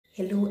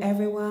Hello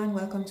everyone,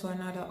 welcome to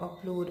another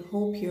upload.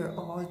 Hope you're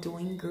all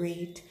doing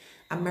great.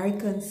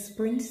 American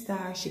sprint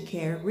star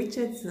Sha'carri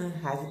Richardson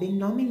has been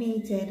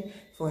nominated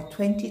for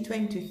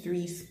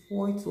 2023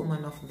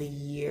 Sportswoman of the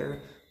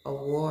Year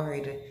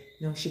award.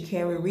 Now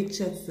Sha'carri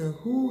Richardson,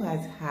 who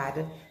has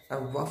had a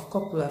rough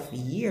couple of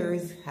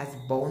years, has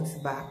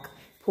bounced back,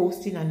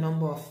 posting a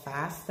number of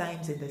fast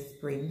times in the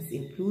sprints,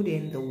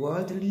 including the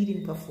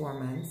world-leading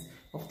performance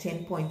of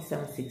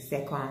 10.76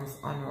 seconds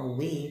on her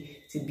way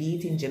to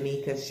beating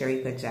Jamaica's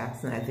Sha'carri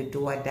Richardson at the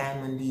Doha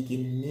Diamond League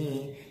in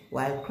May,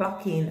 while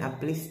clocking a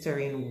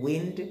blistering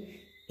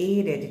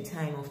wind-aided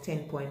time of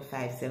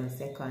 10.57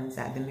 seconds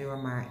at the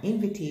Miramar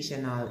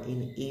Invitational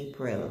in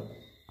April.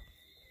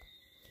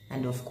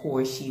 And of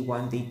course, she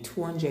won the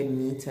 200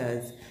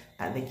 meters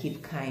at the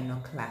Cape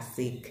Kaino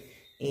Classic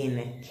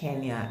in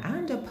Kenya.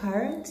 And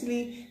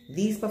apparently,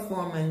 these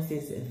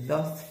performances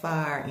thus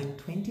far in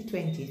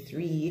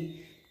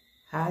 2023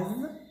 has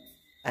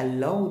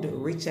allowed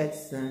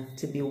Richardson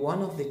to be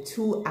one of the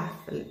two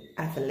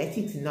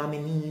athletics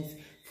nominees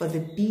for the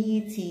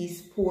BET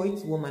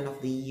Sportswoman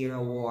of the Year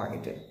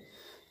award.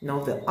 Now,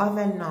 the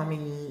other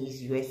nominee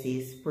is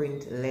USA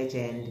sprint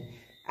legend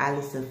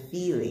Allyson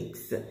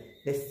Felix, the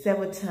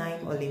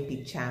 7-time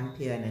Olympic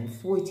champion and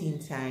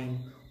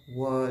 14-time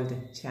world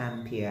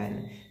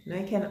champion. Now,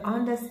 I can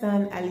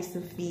understand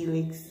Allyson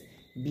Felix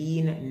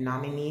being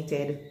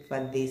nominated for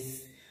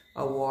this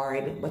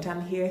award, but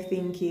I'm here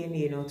thinking,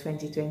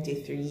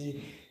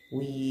 2023,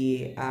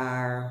 we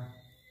are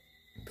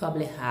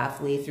probably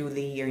halfway through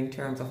the year in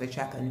terms of the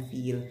track and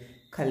field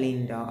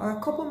calendar, or a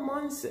couple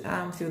months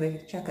through the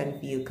track and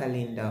field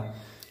calendar.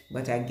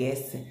 But I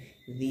guess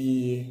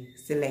the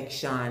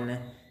selection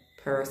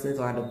persons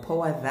or the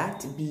power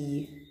that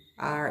be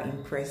are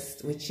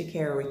impressed with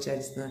Sha'carri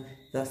Richardson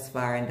thus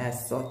far, and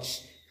as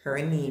such, her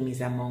name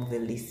is among the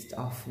list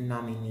of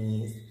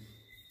nominees.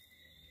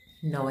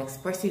 Now,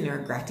 expressing her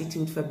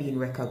gratitude for being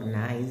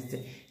recognized,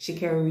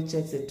 Sha'carri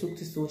Richardson took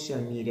to social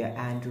media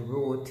and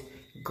wrote,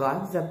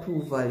 "God's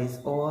approval is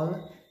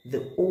all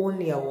the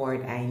only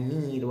award I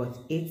need, but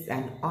it's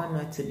an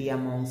honor to be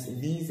amongst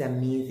these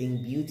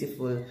amazing,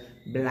 beautiful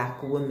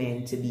Black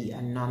women to be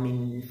a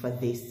nominee for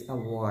this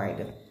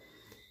award."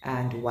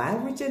 And while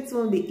Richardson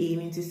will be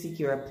aiming to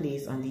secure a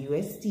place on the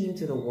US team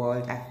to the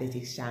World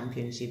Athletics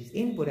Championships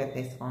in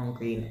Budapest,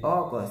 Hungary in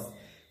August,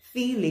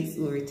 Felix,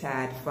 who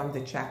retired from the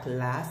track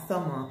last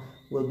summer,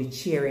 will be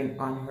cheering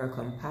on her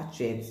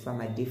compatriots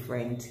from a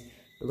different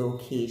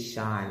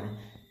location.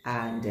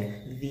 And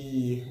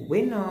the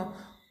winner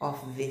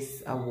of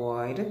this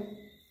award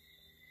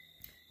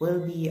will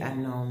be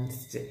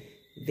announced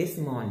this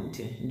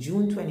month,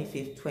 June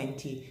 25th,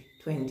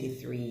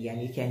 2023,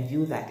 and you can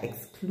view that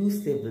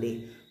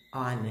exclusively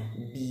on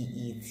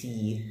BET.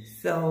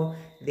 So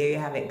there you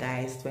have it,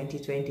 guys.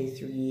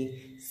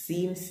 2023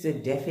 seems to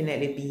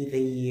definitely be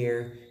the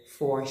year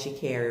for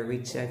Sha'carri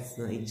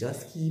Richardson. It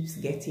just keeps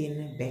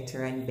getting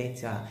better and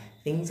better.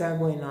 Things are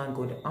going on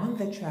good on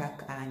the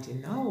track,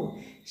 and now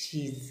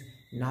she's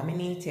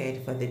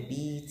nominated for the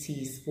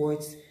BET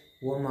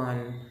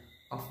Sportswoman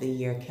of the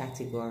Year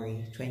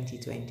category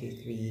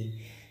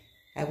 2023.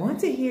 I want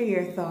to hear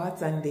your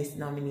thoughts on this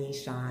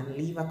nomination.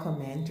 Leave a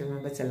comment.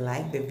 Remember to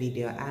like the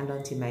video, and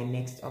until my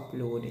next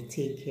upload,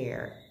 take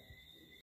care.